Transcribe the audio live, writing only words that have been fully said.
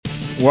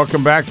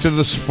Welcome back to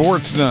the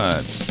Sports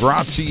Nuts,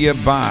 brought to you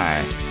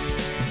by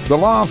the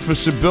Law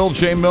Office of Bill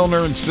J. Milner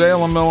in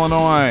Salem,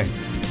 Illinois.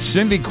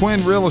 Cindy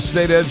Quinn, real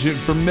estate agent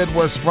from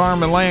Midwest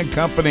Farm and Land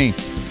Company.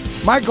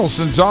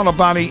 Michelson's Auto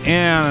Body,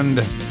 and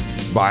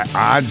by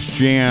Odds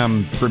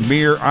Jam,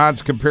 premier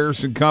odds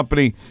comparison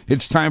company.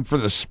 It's time for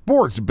the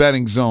Sports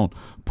Betting Zone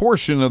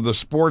portion of the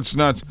Sports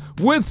Nuts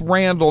with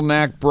Randall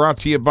Knack, brought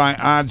to you by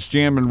Odds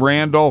Jam and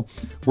Randall.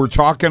 We're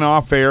talking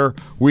off air.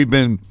 We've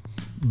been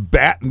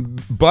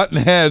butting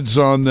heads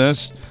on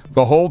this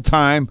the whole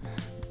time.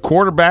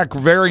 Quarterback,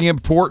 very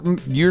important.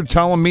 You're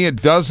telling me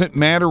it doesn't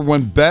matter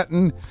when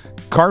betting.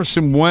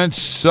 Carson Wentz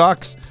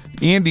sucks.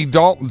 Andy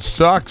Dalton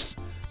sucks.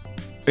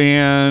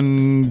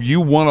 And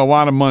you won a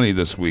lot of money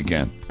this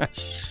weekend.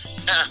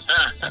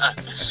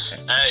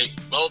 Hey,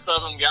 both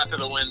of them got to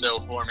the window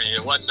for me.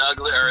 It wasn't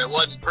ugly, or it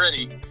wasn't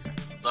pretty,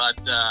 but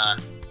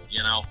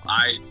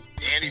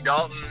Andy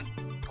Dalton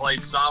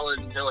played solid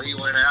until he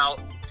went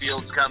out.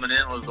 Fields coming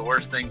in was the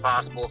worst thing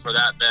possible for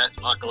that bet.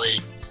 Luckily,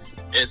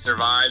 it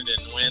survived,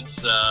 and Wentz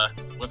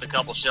with a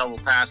couple shovel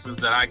passes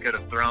that I could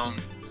have thrown.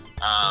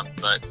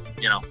 But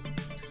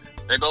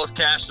they both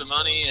cashed the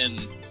money and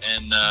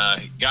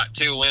got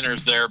two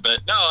winners there.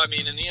 But no, I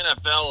mean, in the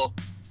NFL,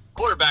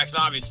 quarterback's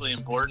obviously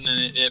important,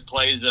 and it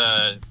plays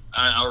a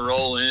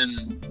role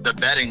in the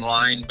betting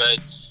line. But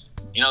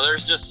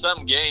there's just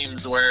some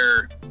games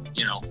where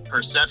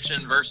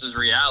perception versus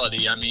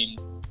reality. I mean,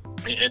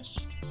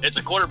 it's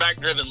a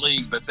quarterback-driven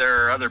league, but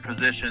there are other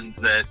positions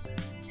that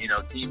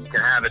teams can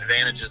have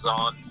advantages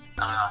on,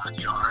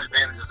 or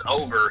advantages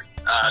over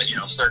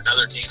certain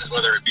other teams,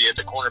 whether it be at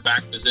the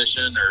cornerback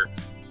position or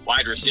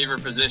wide receiver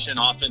position,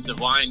 offensive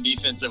line,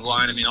 defensive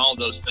line. I mean, all of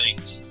those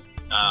things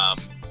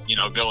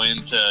go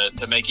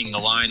into making the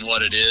line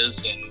what it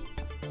is. And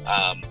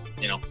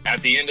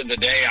at the end of the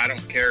day, I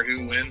don't care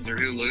who wins or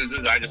who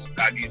loses. I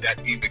need that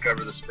team to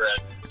cover the spread.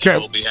 Okay,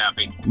 we'll be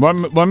happy.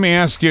 Let me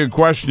ask you a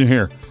question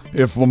here.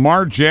 If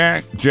Lamar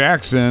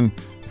Jackson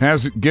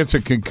gets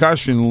a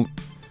concussion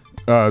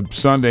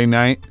Sunday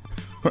night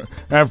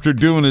after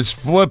doing his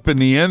flip in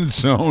the end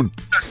zone,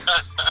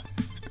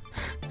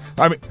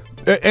 I mean,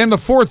 and the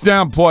fourth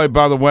down play,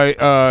 by the way,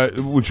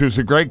 which was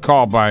a great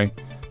call by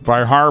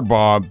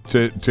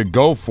Harbaugh to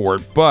go for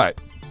it, but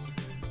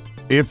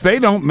if they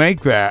don't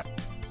make that,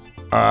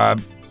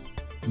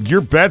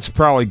 your bet's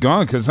probably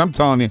gone, because I'm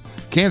telling you,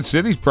 Kansas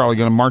City's probably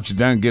going to march it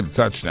down and get a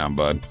touchdown,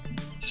 bud.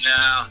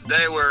 No,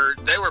 they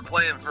were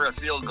playing for a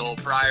field goal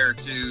prior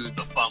to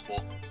the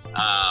fumble.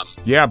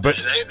 Yeah, but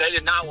they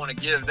did not want to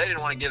give. They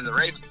didn't want to give the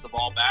Ravens the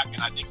ball back,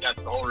 and I think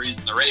that's the whole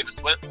reason the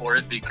Ravens went for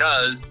it,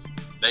 because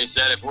they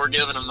said if we're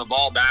giving them the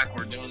ball back,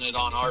 we're doing it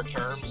on our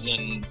terms,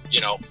 and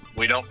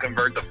we don't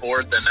convert the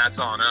fourth, then that's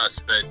on us.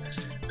 But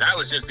that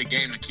was just a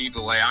game to keep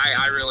away.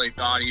 I really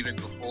thought, even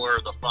before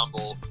the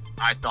fumble,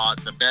 I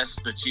thought the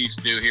best the Chiefs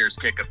do here is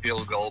kick a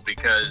field goal,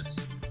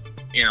 because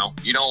you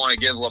don't want to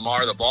give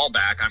Lamar the ball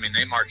back. I mean,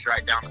 they marched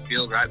right down the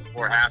field right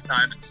before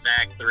halftime and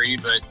snagged three.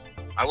 But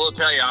I will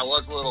tell you, I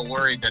was a little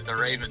worried that the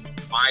Ravens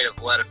might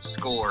have let him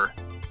score,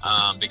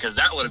 because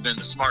that would have been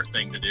the smart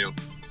thing to do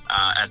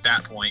at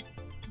that point.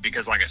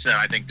 Because, like I said,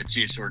 I think the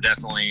Chiefs were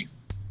definitely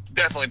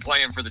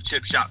playing for the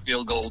chip shot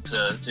field goal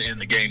to end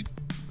the game.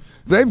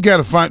 They've got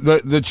to find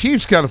the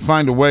Chiefs got to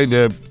find a way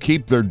to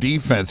keep their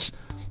defense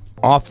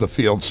off the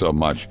field so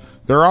much.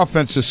 Their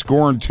offense is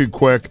scoring too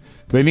quick.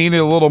 They need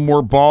a little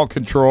more ball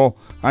control.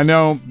 I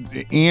know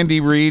Andy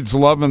Reid's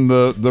loving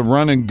the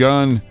run and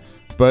gun,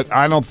 but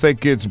I don't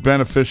think it's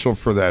beneficial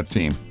for that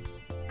team.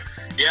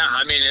 Yeah,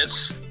 I mean,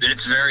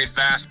 it's very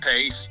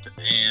fast-paced,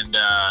 and,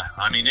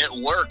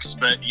 it works,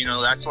 but,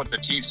 that's what the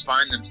Chiefs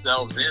find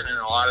themselves in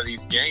a lot of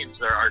these games.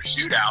 There are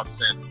shootouts,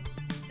 and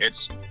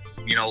it's,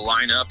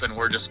 line up, and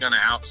we're just going to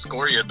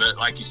outscore you. But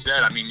like you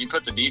said, I mean, you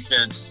put the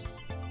defense,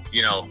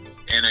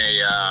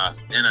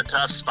 in a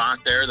tough spot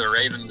there. The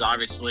Ravens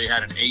obviously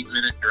had an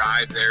 8-minute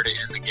drive there to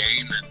end the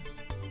game,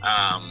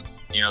 and,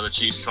 the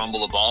Chiefs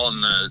fumble the ball,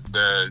 and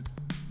the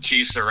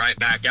Chiefs are right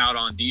back out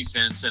on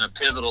defense in a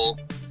pivotal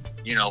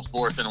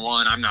 4th and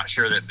 1. I'm not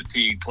sure that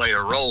fatigue played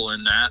a role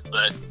in that,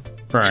 but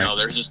right.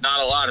 There's just not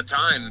a lot of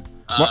time,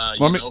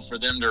 for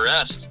them to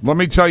rest. Let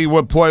me tell you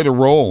what played a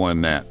role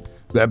in that.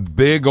 That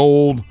big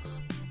old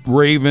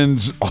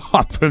Ravens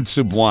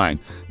offensive line.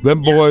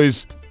 Them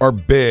boys are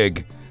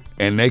big,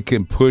 and they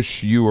can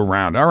push you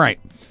around. All right,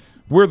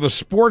 we're the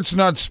Sports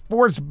Nuts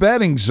Sports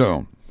Betting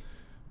Zone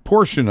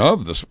portion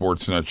of the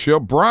Sports Nuts Show,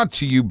 brought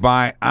to you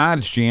by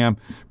Odds Jam,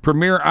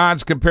 premier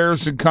odds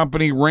comparison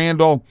company.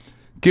 Randall,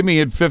 give me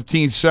in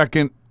 15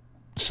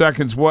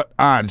 seconds what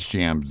Odds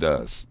Jam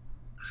does.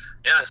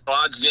 Yeah, so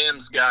Odds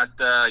Jam's got,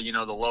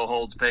 the low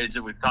holds page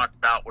that we've talked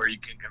about, where you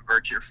can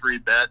convert your free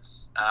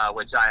bets,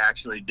 which I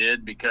actually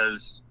did,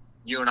 because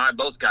you and I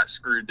both got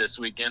screwed this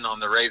weekend on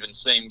the Ravens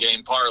same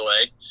game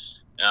parlay,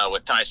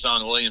 with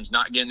Tyson Williams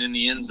not getting in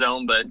the end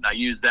zone. But I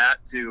used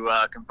that to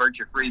convert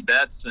your free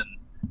bets, and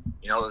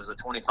it was a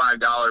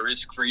 $25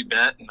 risk-free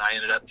bet, and I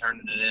ended up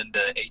turning it into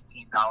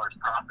 $18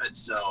 profit.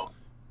 So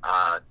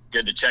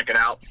good to check it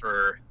out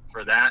for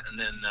for that, and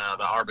then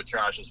the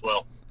arbitrage as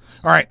well.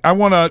 All right, I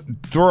want to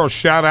throw a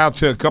shout out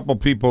to a couple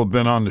people who've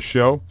been on the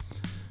show,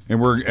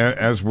 and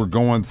as we're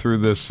going through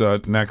this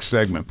next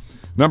segment.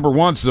 Number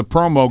one's the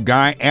promo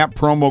guy at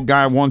promo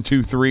guy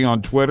 123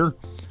 on Twitter.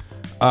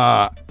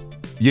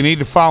 You need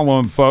to follow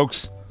him,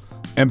 folks,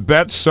 and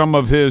bet some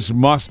of his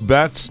must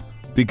bets,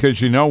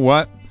 because you know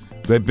what?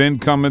 They've been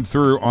coming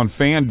through on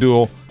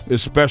FanDuel,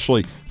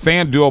 especially.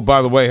 FanDuel,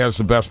 by the way, has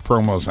the best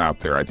promos out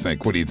there, I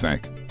think. What do you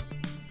think?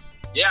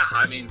 Yeah,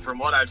 I mean, from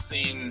what I've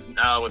seen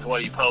with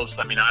what he posts,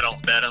 I mean, I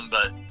don't bet him,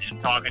 but in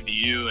talking to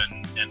you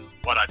and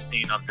what I've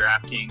seen of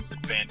DraftKings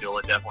and FanDuel,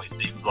 it definitely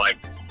seems like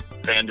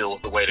FanDuel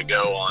is the way to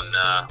go on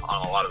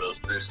a lot of those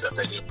boosts that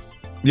they do.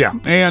 Yeah,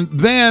 and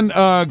then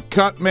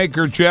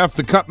Cutmaker Jeff,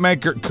 the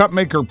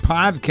Cutmaker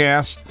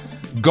podcast,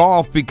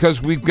 golf,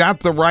 because we've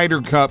got the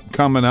Ryder Cup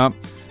coming up,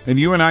 and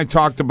you and I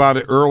talked about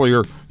it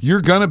earlier.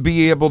 You're going to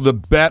be able to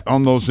bet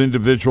on those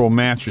individual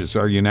matches,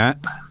 are you not?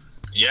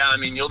 Yeah, I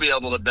mean, you'll be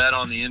able to bet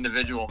on the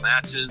individual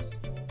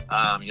matches.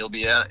 You'll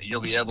be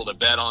able to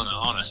bet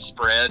on a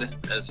spread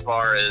as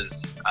far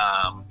as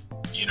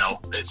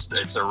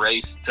it's a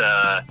race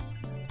to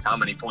how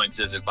many points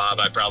is it, Bob?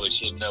 I probably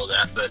should know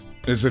that, but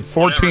is it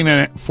 14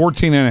 and a half?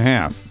 14 and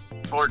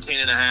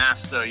a half.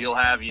 So you'll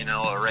have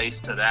a race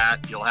to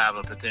that. You'll have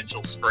a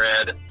potential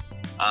spread,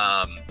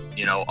 on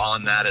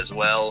that as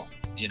well.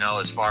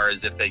 As far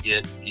as if they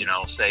get,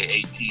 say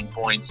 18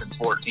 points and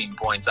 14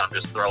 points, I'm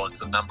just throwing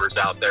some numbers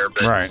out there,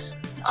 but right.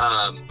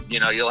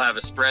 You'll have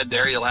a spread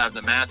there. You'll have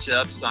the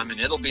matchups. I mean,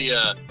 it'll be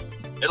a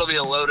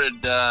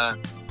loaded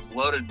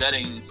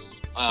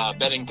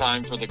betting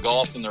time for the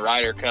golf and the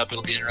Ryder Cup.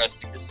 It'll be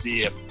interesting to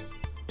see if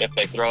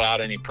they throw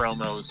out any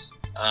promos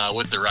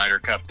with the Ryder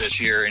Cup this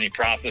year, any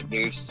profit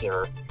boosts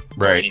or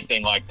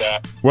anything like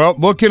that. Well,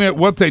 looking at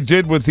what they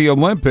did with the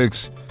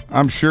Olympics,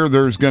 I'm sure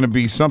there's going to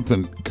be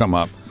something come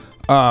up.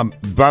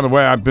 By the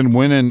way, I've been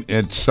winning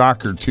at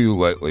soccer too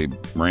lately,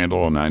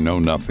 Randall, and I know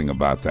nothing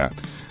about that.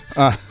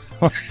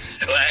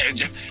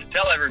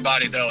 Tell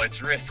everybody, though,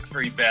 it's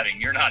risk-free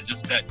betting. You're not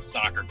just betting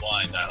soccer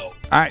blind, I hope.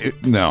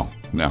 No.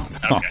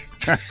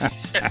 Okay.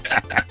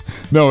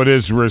 No, it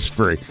is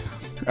risk-free.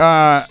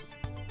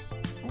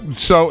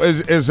 So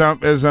as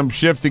I'm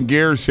shifting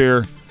gears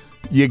here,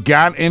 you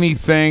got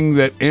anything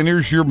that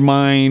enters your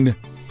mind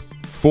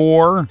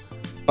for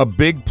a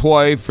big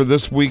play for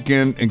this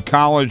weekend in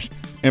college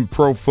and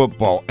pro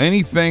football?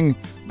 Anything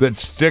that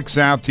sticks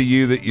out to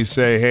you that you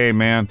say, hey,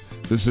 man,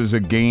 this is a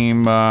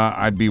game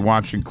I'd be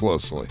watching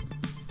closely?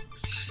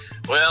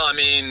 Well, I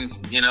mean,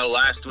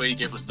 last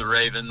week it was the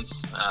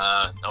Ravens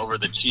over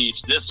the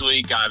Chiefs. This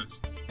week I've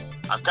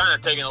kind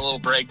of taken a little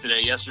break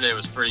today. Yesterday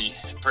was pretty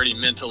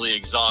mentally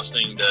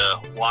exhausting to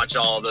watch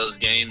all of those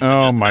games.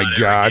 Oh, my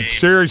God.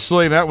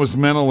 Seriously, that was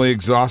mentally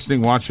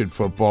exhausting watching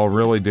football,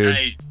 really, dude.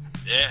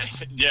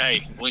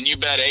 Hey, when you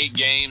bet 8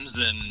 games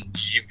and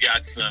you've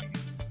got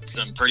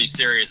some pretty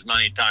serious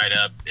money tied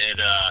up,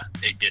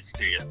 it gets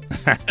to you.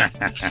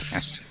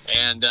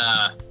 And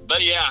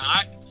but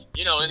yeah,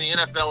 in the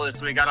NFL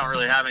this week, I don't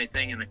really have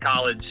anything in the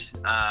college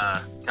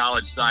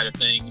side of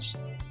things,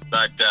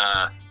 but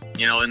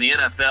in the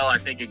NFL, I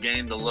think a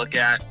game to look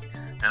at,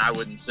 and I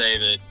wouldn't say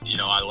that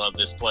I love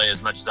this play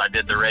as much as I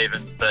did the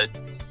Ravens, but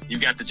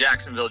you've got the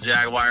Jacksonville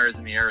Jaguars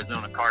and the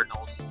Arizona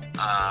Cardinals.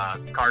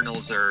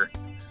 Cardinals are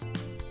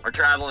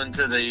traveling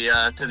to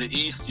the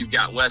east. You've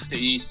got west to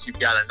east. You've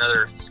got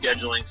another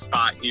scheduling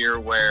spot here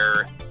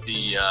where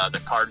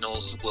the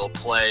Cardinals will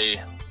play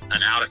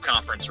an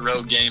out-of-conference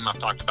road game. I've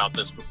talked about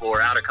this before.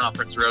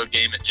 Out-of-conference road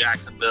game at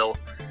Jacksonville,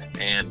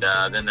 and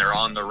then they're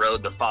on the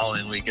road the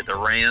following week at the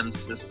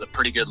Rams. This is a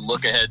pretty good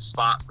look-ahead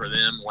spot for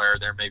them where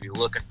they're maybe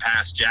looking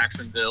past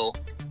Jacksonville.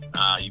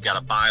 You've got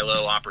a buy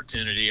low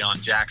opportunity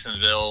on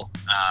Jacksonville.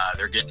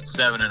 They're getting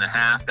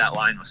 7.5. That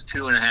line was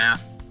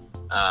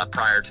 2.5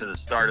 prior to the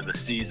start of the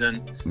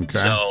season. Okay.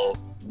 So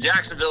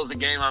Jacksonville's a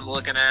game I'm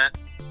looking at.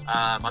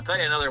 I'll tell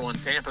you another one,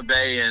 Tampa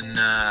Bay and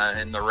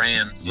the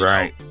Rams.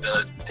 Right.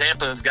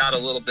 Tampa's got a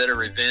little bit of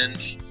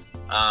revenge,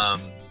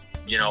 on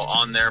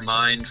their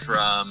mind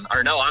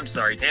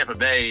Tampa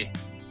Bay.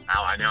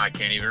 I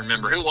can't even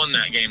remember who won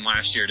that game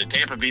last year. Did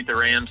Tampa beat the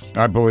Rams?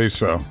 I believe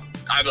so.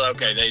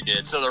 Okay, they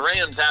did. So the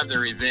Rams have their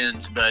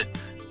revenge, but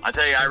I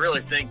tell you, I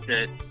really think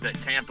that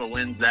Tampa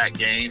wins that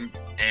game.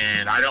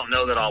 And I don't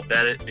know that I'll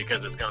bet it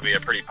because it's going to be a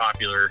pretty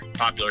popular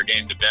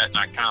game to bet, and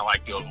I kind of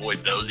like to avoid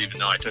those, even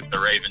though I took the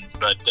Ravens.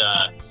 But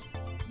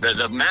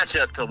the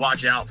matchup to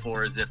watch out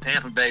for is if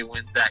Tampa Bay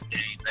wins that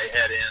game, they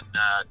head in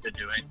to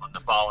New England the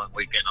following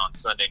weekend on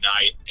Sunday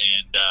night.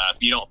 And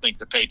if you don't think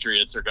the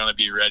Patriots are going to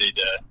be ready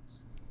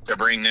to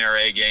bring their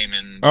A game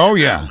in,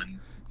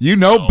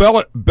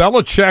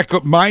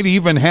 Belichick might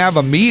even have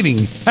a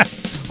meeting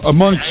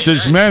amongst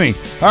his many.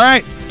 All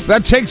right,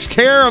 that takes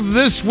care of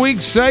this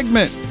week's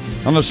segment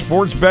on the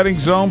Sports Betting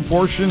Zone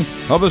portion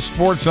of the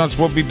Sports Nuts.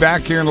 We'll be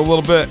back here in a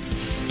little bit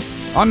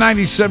on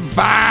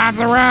 97.5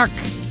 The Rock.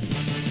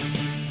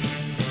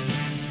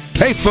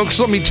 Hey folks,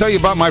 let me tell you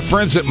about my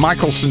friends at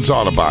Michelson's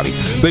Auto Body.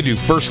 They do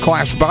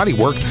first-class body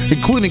work,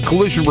 including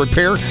collision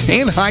repair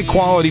and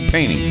high-quality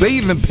painting. They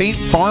even paint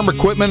farm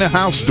equipment and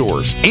house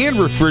doors, and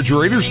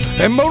refrigerators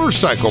and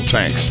motorcycle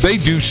tanks. They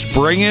do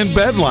spray-in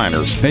bed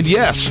liners, and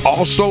yes,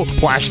 also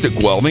plastic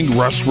welding,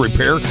 rust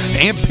repair,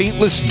 and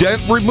paintless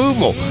dent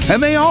removal.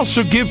 And they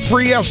also give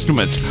free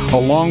estimates,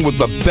 along with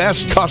the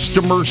best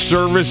customer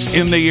service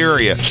in the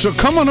area. So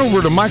come on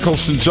over to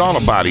Michelson's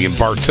Auto Body in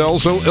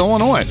Bartelso,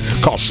 Illinois.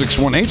 Call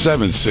 618-765-2115 or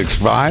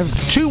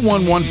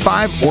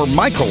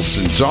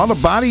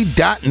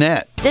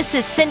michelsonsautobody.net. This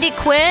is Cindy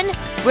Quinn,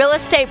 real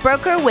estate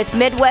broker with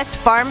Midwest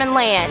Farm and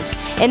Land.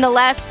 In the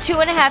last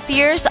 2.5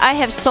 years, I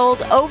have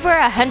sold over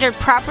 100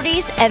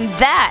 properties, and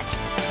that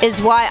is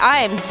why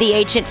I'm the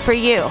agent for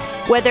you.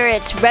 Whether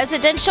it's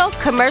residential,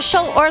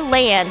 commercial, or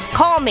land,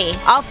 call me.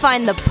 I'll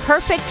find the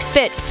perfect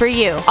fit for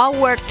you. I'll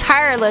work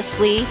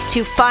tirelessly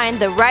to find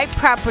the right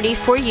property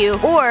for you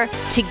or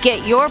to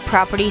get your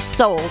property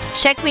sold.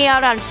 Check me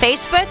out on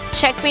Facebook,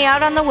 check me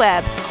out on the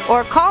web,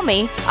 or call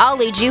me. I'll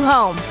lead you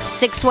home.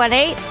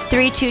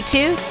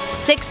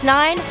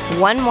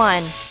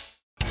 618-322-6911.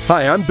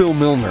 Hi, I'm Bill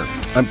Milner.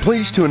 I'm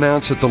pleased to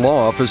announce that the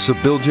law office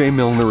of Bill J.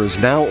 Milner is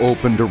now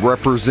open to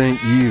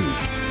represent you.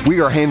 We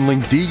are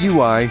handling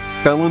DUI,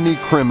 felony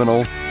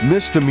criminal,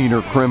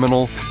 misdemeanor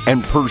criminal,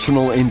 and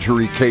personal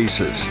injury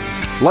cases.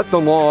 Let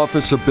the law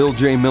office of Bill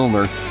J.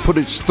 Milner put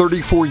its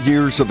 34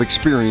 years of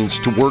experience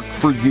to work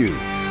for you.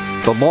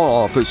 The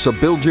law office of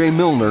Bill J.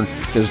 Milner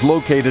is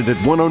located at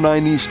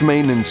 109 East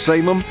Main in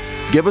Salem.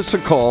 Give us a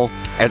call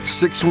at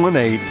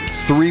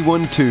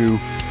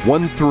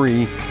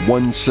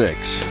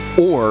 618-312-1316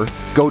 or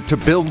go to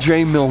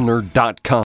BillJMilner.com.